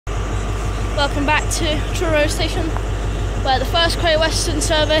Welcome back to Truro Station, where the first Great Western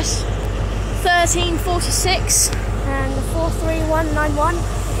service 1346 and the 43191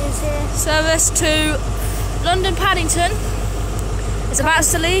 is here. Service to London Paddington is about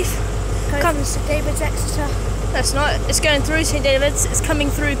to leave. Going from St David's, Exeter. That's not. It's going through St David's. It's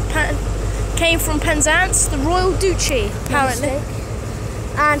coming through. Came from Penzance, the Royal Duchy, apparently.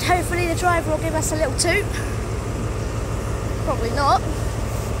 And hopefully the driver will give us a little toot. Probably not.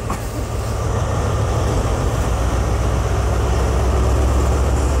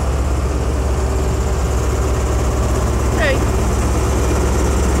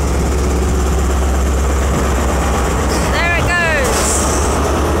 There it goes.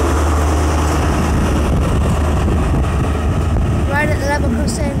 Right at the level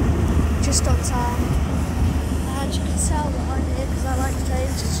crossing, just on time. And you can tell that I'm here because I like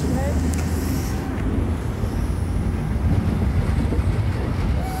trains, as you know.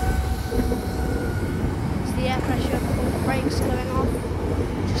 The air pressure.